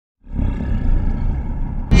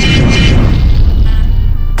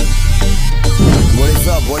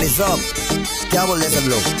What is up? क्या बोल रहे सब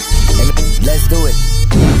लोग? Let's do it.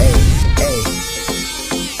 Hey, hey,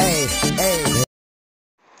 hey, hey.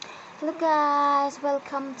 Hello guys,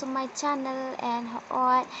 welcome to my channel and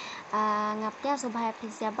hoort ngapnya subhay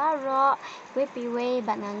pizza baro we piwe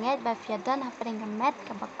bat nganget ba fiadan hapring gamet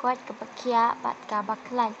kabakot kabakia bat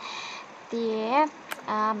kabaklan tie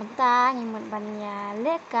bentang imut banya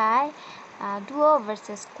lekai duo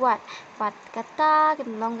versus squad bat kata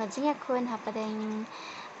kenlong gajing akun hapring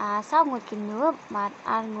sao ngut kinub bat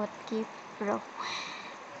ngut ki pro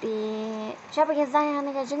di siapa yang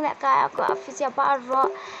gajing lekai aku pizza baro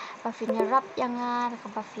Bafinya rap jangan,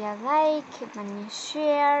 bafia like, banyak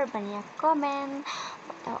share, banyak komen,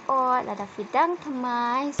 atau ada vidang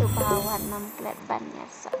temai, subawan memklik banyak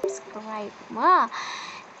subscribe ma.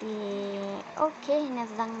 Okay,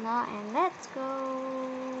 nazang no and let's go.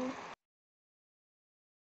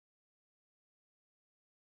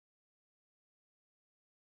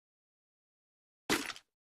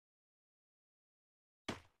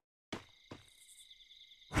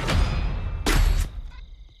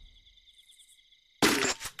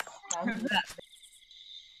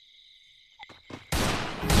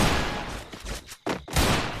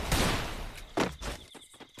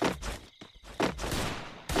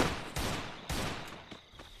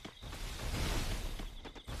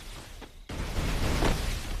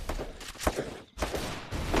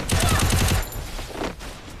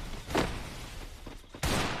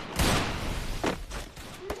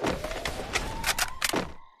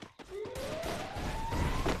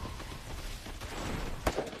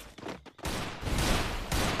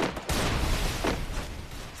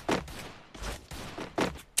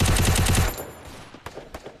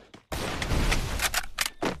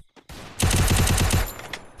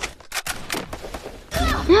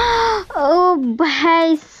 Oh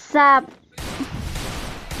भाई साहब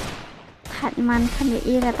Hatman kan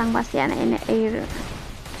dia datang pasti anak ini air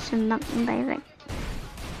senang direct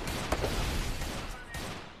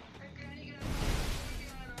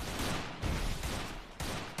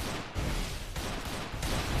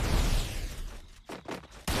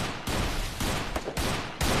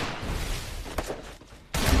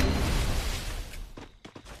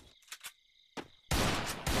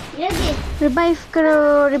revive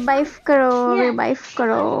karo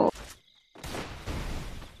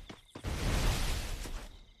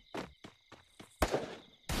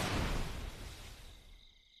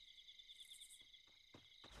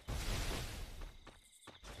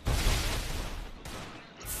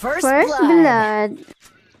First blood.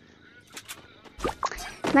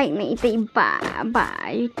 Like na ito iba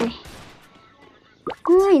ito.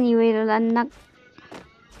 Anyway, anak.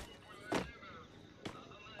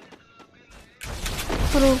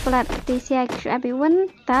 Puro plat ito siya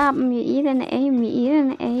everyone tap mi iran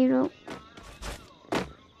ro.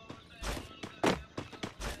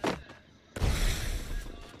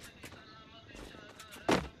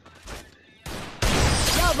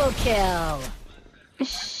 Double kill.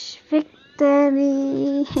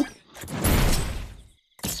 Victory.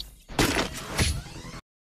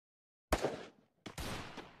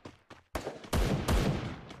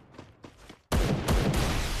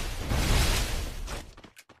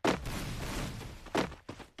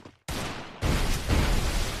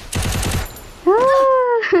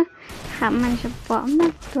 Haman siya po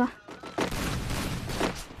na to.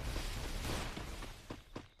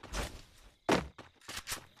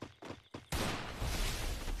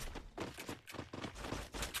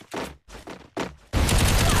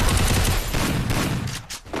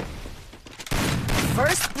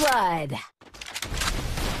 First blood.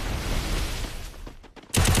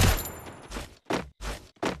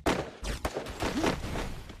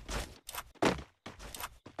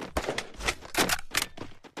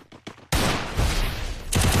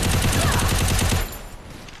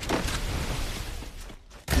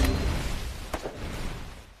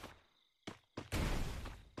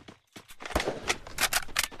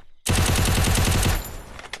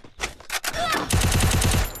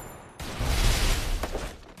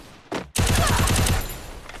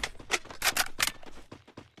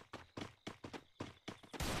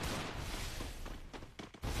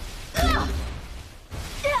 Hello.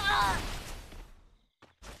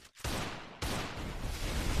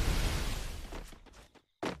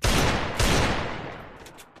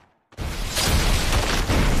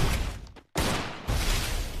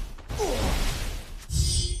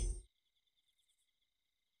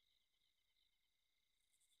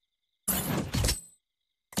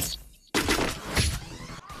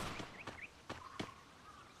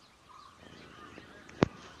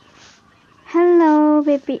 Hello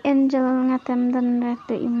baby angel ngatem dan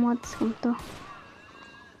ratu emotes gitu.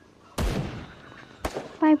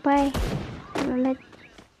 ไปเล็ก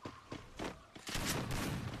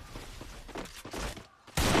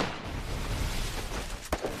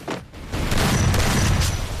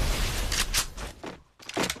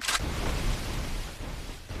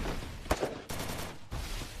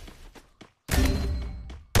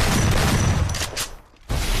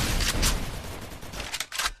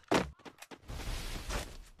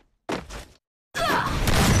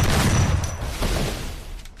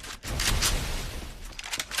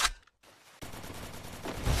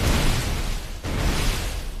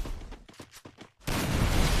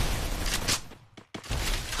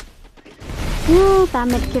ตาม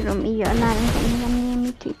เม็ดกิโลมีเยอะนานกันยังมี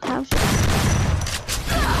ถือเท้า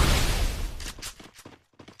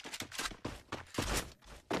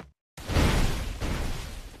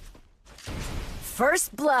First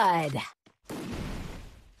blood.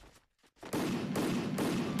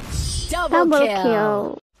 Double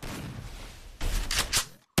kill.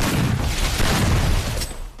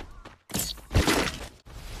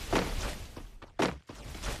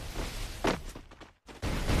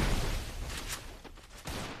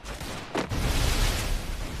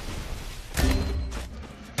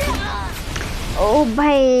 Oh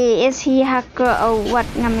bay, is he hacker or what?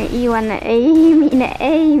 Ngam iwan na mi na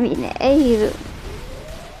bay,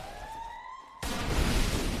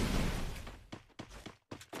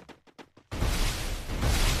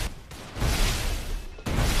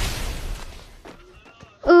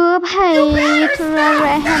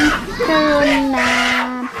 Turahan Karuna,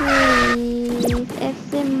 please,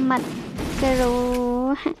 Esimat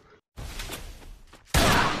Karo.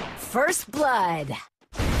 First blood.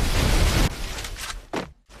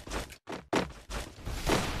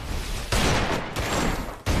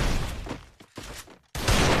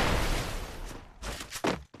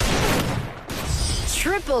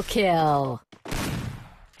 Triple kill.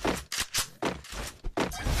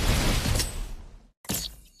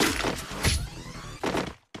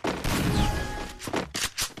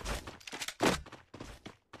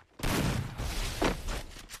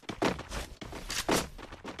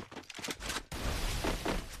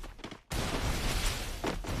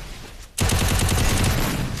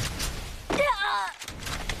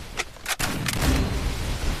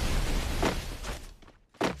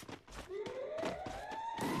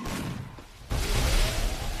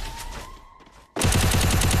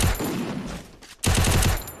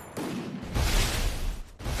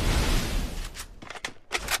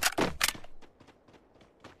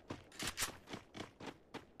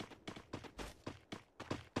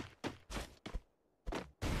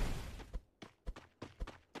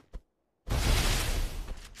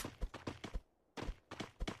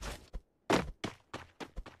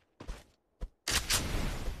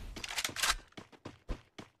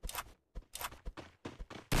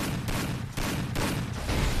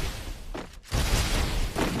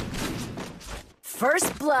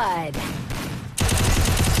 First blood.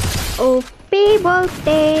 Oh, people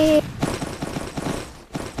stay.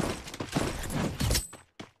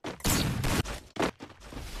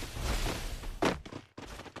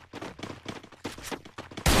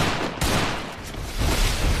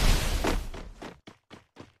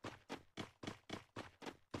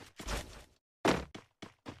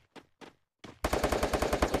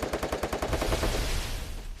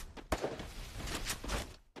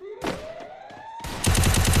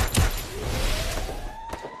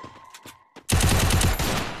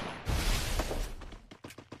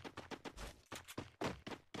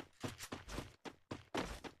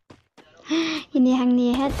 Ini hang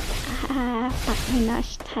ni het pak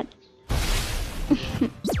hinash that.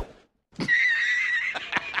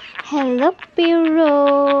 Hello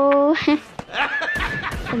Piro.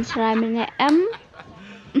 And try me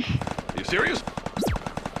You serious?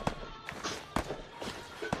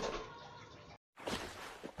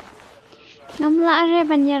 Ngamla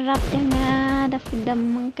banyarap yang ada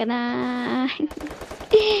fidam kana.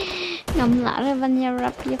 Ngamla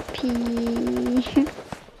banyarap yapi.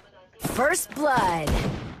 First blood.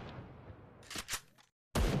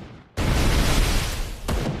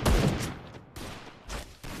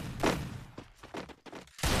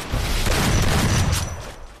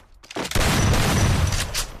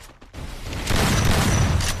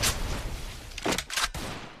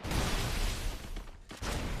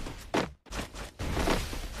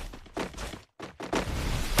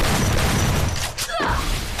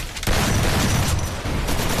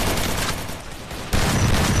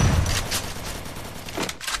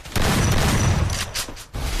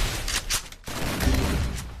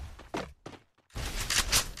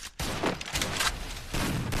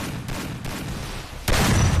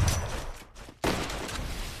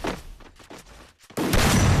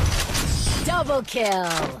 Triple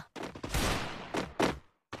kill.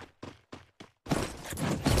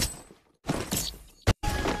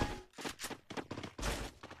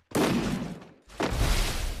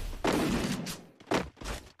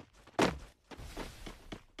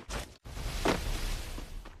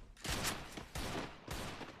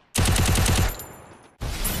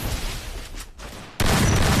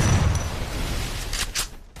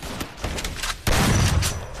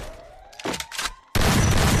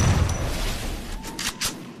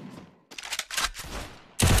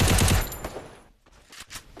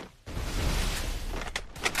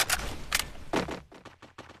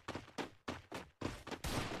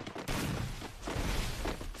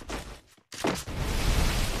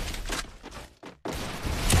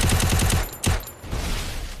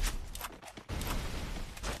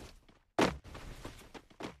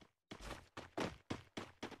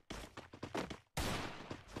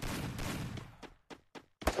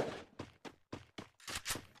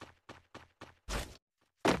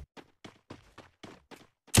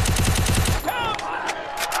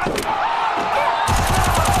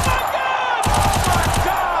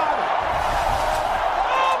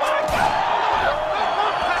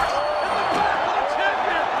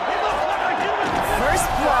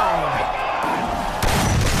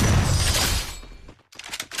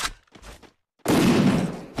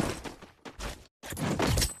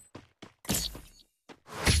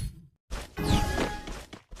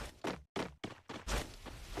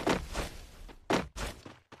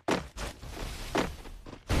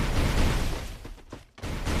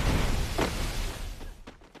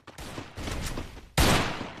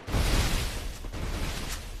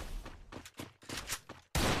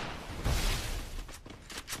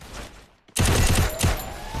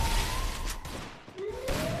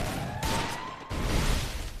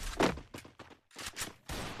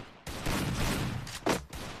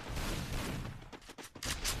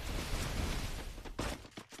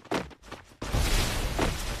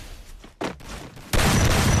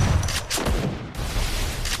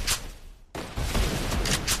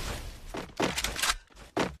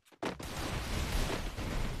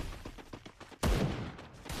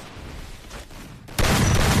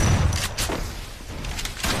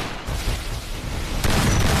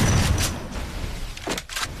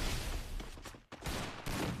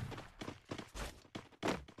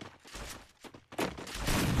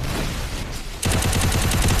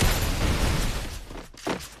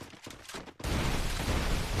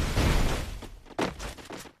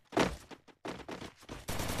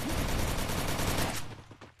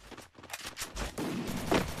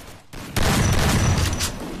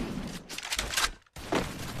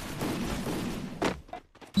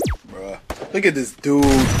 Look at this dude.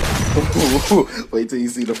 Wait till you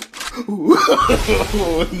see the.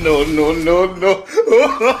 No, no, no, no.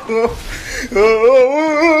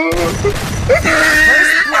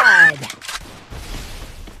 First blood.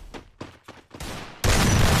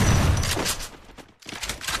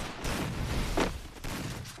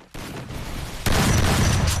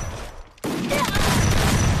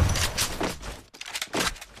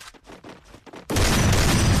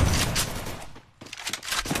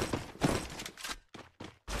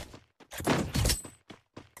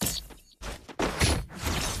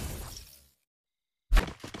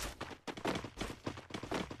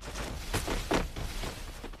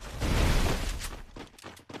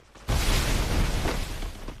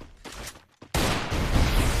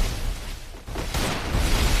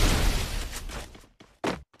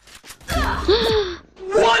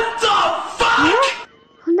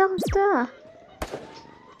 Monster.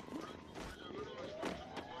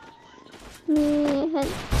 Man.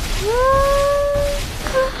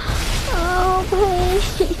 Oh,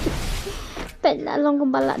 please. Pet nak long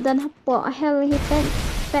kebalak dan hapok. Hell, he pet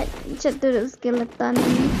cat turut skeleton.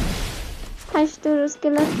 Hash turut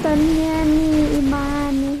skeletonnya ni.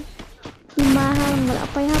 Iman ni. Iman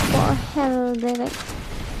apa yang hapok. Hell, direct.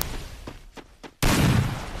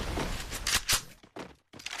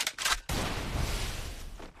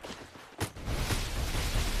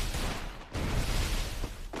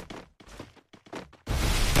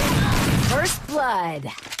 First blood.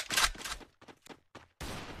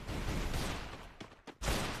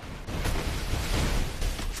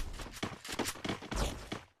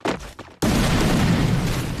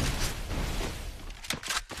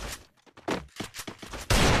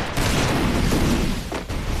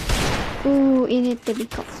 Ini tadi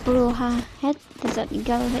kau perlu head tidak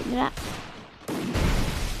tinggal head.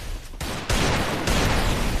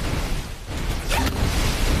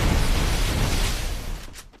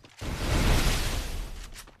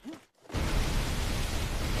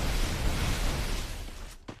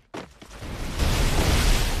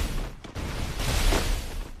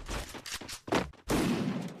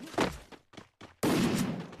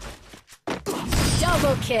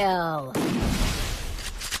 Double kill.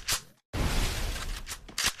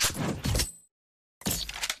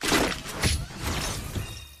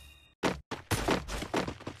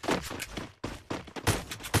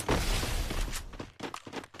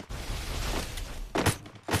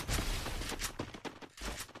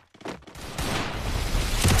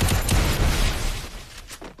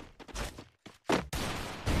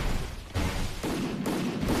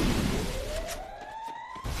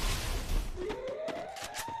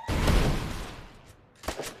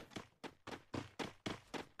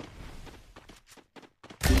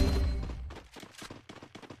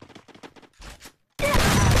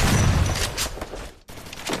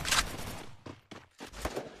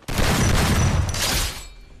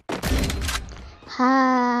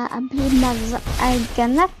 Ha, abhi mazak ay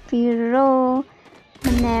ganak piro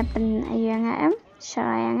menepen ayang em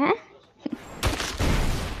syarayang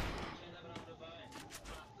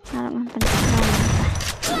harap ngapen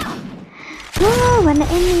mana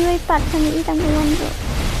ini way pat kami itang uwan tu.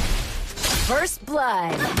 First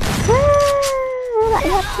blood.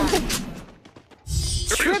 Rakyat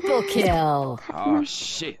Triple kill. Oh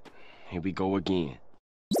shit. Here we go again.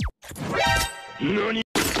 Nani?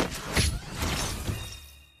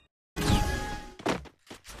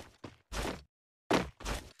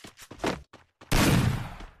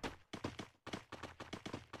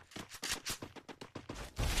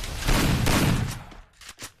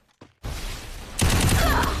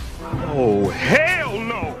 Oh hell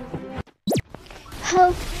no!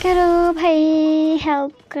 help karo bhai,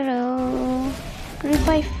 help karo,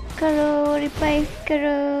 revive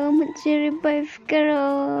karo, mujhe revive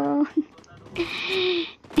karo.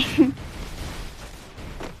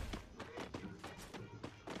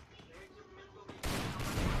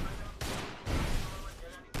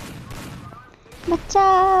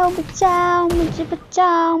 बचाओ बचाओ मुझे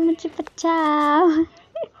बचाओ मुझे बचाओ.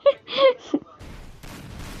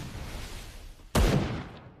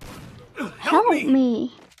 Help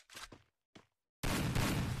me.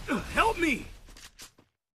 Help me!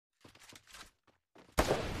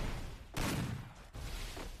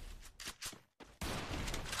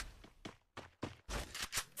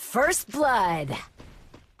 First blood.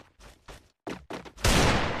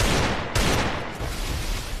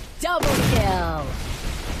 Double kill.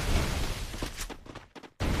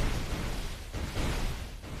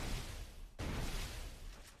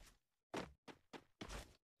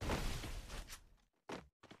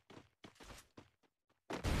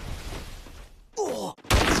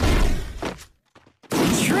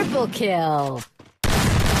 Triple kill.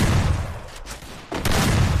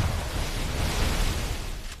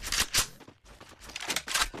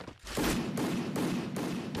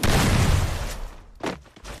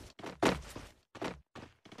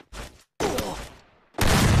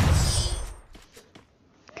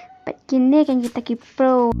 Kini kan kita ki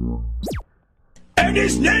pro. And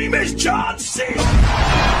his name is John C.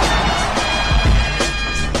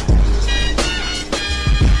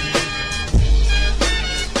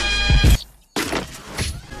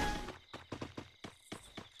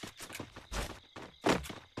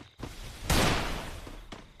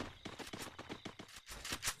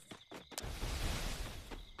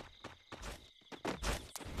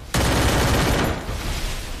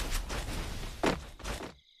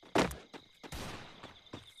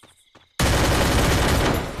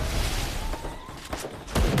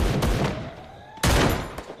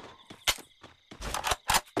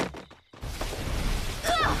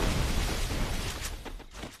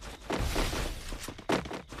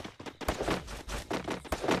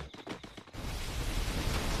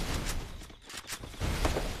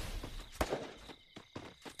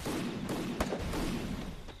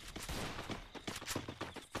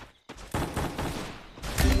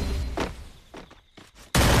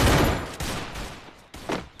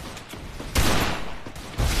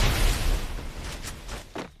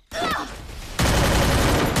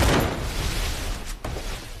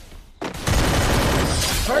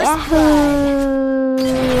 Yahoo!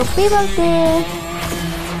 Happy birthday!